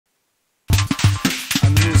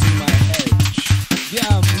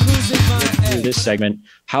to this segment,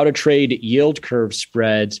 how to trade yield curve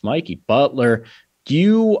spreads. Mikey Butler,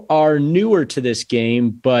 you are newer to this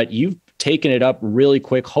game, but you've taken it up really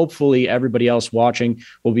quick. Hopefully everybody else watching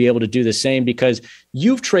will be able to do the same because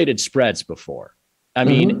you've traded spreads before. I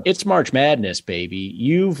mean, it's March Madness, baby.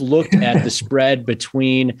 You've looked at the spread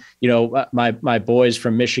between, my boys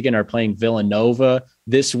from Michigan are playing Villanova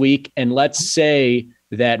this week. And let's say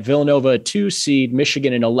that Villanova, a 2 seed,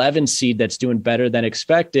 Michigan, an 11 seed that's doing better than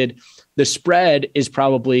expected. The spread is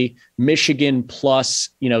probably Michigan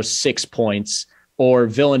plus, 6 points or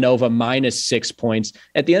Villanova minus 6 points.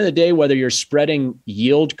 At the end of the day, whether you're spreading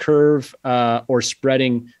yield curve or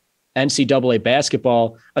spreading NCAA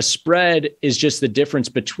basketball, a spread is just the difference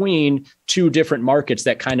between two different markets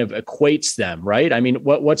that kind of equates them, right? I mean,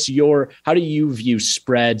 how do you view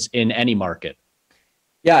spreads in any market?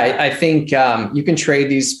 Yeah, I think you can trade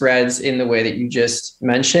these spreads in the way that you just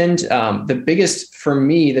mentioned. The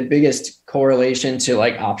biggest correlation to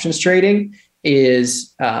like options trading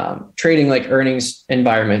is trading like earnings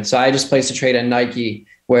environment. So I just placed a trade on Nike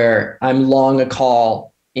where I'm long a call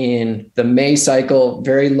in the May cycle,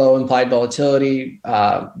 very low implied volatility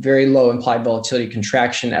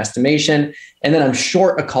contraction estimation. And then I'm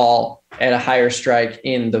short a call at a higher strike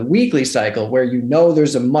in the weekly cycle where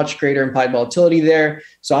there's a much greater implied volatility there.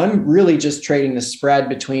 So I'm really just trading the spread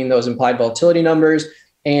between those implied volatility numbers.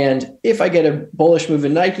 And if I get a bullish move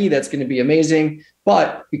in Nike, that's going to be amazing.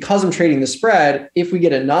 But because I'm trading the spread, if we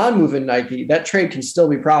get a non-move in Nike, that trade can still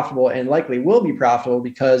be profitable and likely will be profitable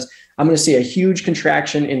because I'm going to see a huge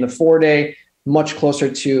contraction in the 4-day, much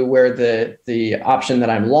closer to where the option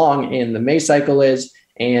that I'm long in the May cycle is.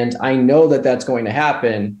 And I know that that's going to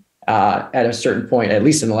happen at a certain point, at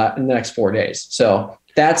least in the next 4 days. So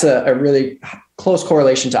that's a really close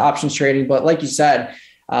correlation to options trading. But like you said,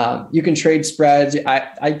 you can trade spreads.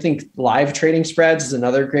 I think live trading spreads is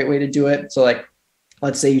another great way to do it. So like,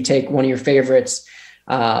 let's say you take one of your favorites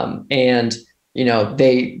and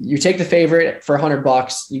you take the favorite for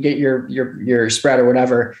 $100, you get your spread or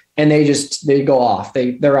whatever, and they go off.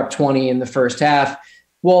 They're up 20 in the first half.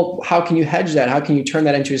 Well, how can you hedge that? How can you turn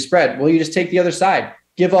that into a spread? Well, you just take the other side,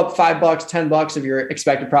 give up $5, $10 of your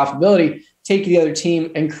expected profitability, take the other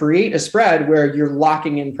team and create a spread where you're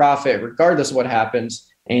locking in profit regardless of what happens.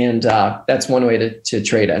 And that's one way to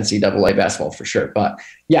trade NCAA basketball for sure. But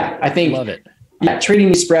yeah, I think love it. Yeah, trading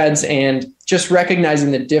these spreads and just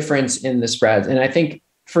recognizing the difference in the spreads. And I think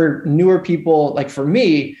for newer people, like for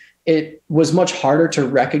me, it was much harder to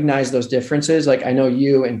recognize those differences. Like I know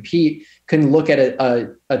you and Pete can look at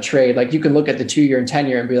a trade, like you can look at the 2-year and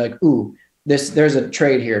 10-year and be like, ooh, there's a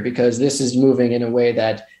trade here because this is moving in a way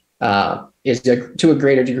that is to a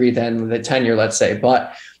greater degree than the 10-year, let's say.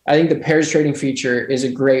 But I think the pairs trading feature is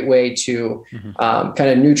a great way to kind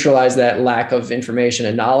of neutralize that lack of information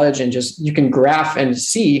and knowledge. And just, you can graph and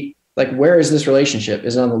see like, where is this relationship?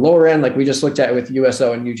 Is it on the lower end? Like we just looked at with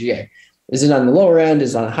USO and UGA. Is it on the lower end?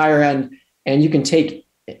 Is it on the higher end? And you can take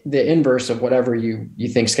the inverse of whatever you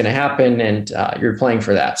think is going to happen. And you're playing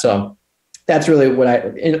for that. So that's really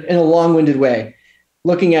what in a long-winded way,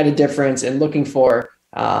 looking at a difference and looking for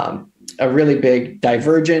a really big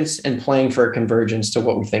divergence and playing for a convergence to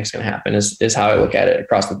what we think is going to happen is how I look at it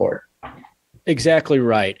across the board. Exactly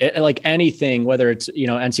right. Like anything, whether it's,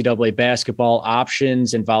 NCAA basketball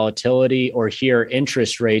options and volatility or here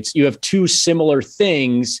interest rates, you have two similar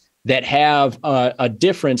things that have a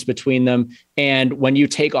difference between them. And when you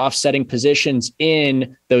take offsetting positions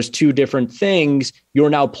in those two different things,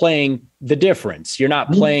 you're now playing the difference. You're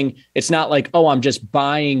not playing, it's not like, oh, I'm just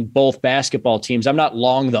buying both basketball teams. I'm not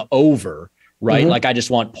long the over, right? Like I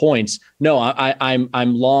just want points. No,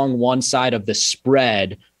 I'm long one side of the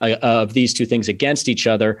spread of these two things against each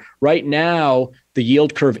other. Right now, the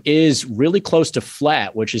yield curve is really close to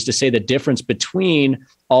flat, which is to say the difference between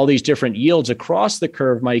all these different yields across the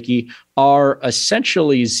curve, Mikey, are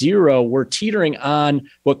essentially zero. We're teetering on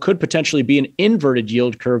what could potentially be an inverted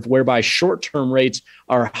yield curve, whereby short-term rates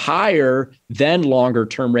are higher than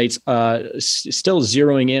longer-term rates, still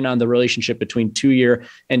zeroing in on the relationship between 2-year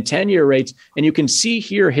and 10-year rates. And you can see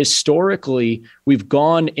here, historically, we've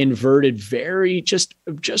gone inverted very just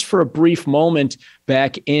for a brief moment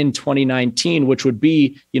back in 2019, which would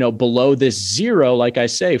be, below this zero. Like I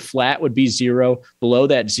say, flat would be zero. Below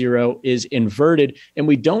that zero is inverted. And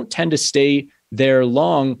we don't tend to stay there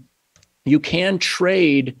long. You can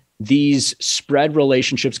trade these spread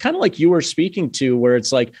relationships, kind of like you were speaking to, where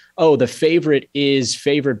it's like, oh, the favorite is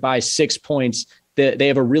favored by 6 points they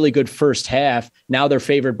have a really good first half. Now they're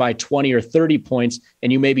favored by 20 or 30 points,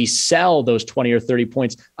 and you maybe sell those 20 or 30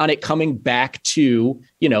 points on it coming back to,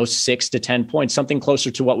 6 to 10 points, something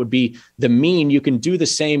closer to what would be the mean. You can do the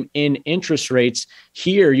same in interest rates.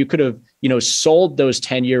 Here, you could have, sold those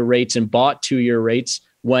 10-year rates and bought 2-year rates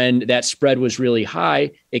when that spread was really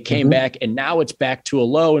high. It came back, and now it's back to a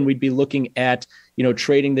low, and we'd be looking at,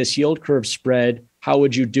 trading this yield curve spread. How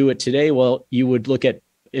would you do it today? Well, you would look at,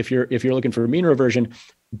 if you're looking for a mean reversion,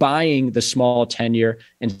 buying the small 10-year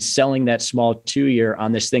and selling that small 2-year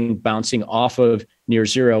on this thing bouncing off of near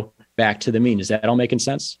zero back to the mean. Is that all making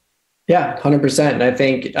sense? Yeah, 100%. And I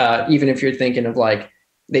think even if you're thinking of like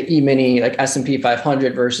the E-mini, like S&P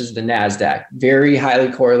 500 versus the NASDAQ, very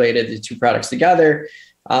highly correlated, the two products together.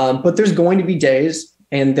 But there's going to be days,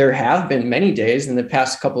 and there have been many days in the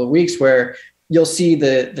past couple of weeks, where you'll see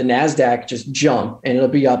the NASDAQ just jump, and it'll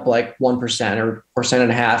be up like 1% or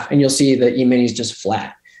 1.5%, and you'll see the E-minis just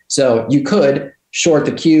flat. So you could short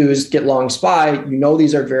the Qs, get long SPY.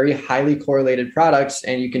 These are very highly correlated products,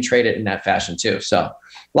 and you can trade it in that fashion too. So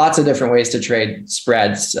lots of different ways to trade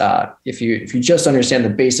spreads. If you just understand the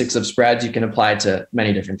basics of spreads, you can apply it to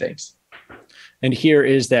many different things. And here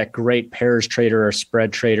is that great pairs trader or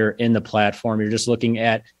spread trader in the platform. You're just looking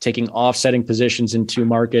at taking offsetting positions in two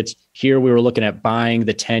markets. Here we were looking at buying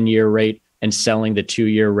the 10-year rate and selling the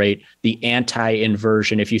 2-year rate, the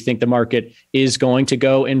anti-inversion. If you think the market is going to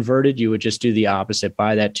go inverted, you would just do the opposite,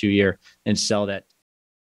 buy that 2-year and sell that